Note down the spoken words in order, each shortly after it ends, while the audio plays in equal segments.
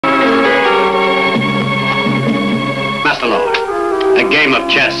A game of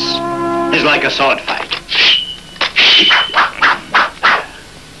chess is like a sword fight.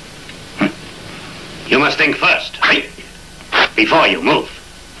 You must think first, right? Before you move.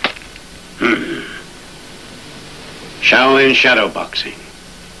 Shaolin shadow boxing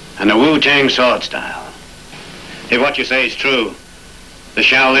and the Wu-Tang sword style. If what you say is true, the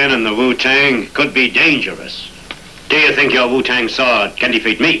Shaolin and the Wu-Tang could be dangerous. Do you think your Wu-Tang sword can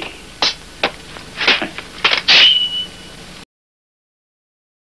defeat me?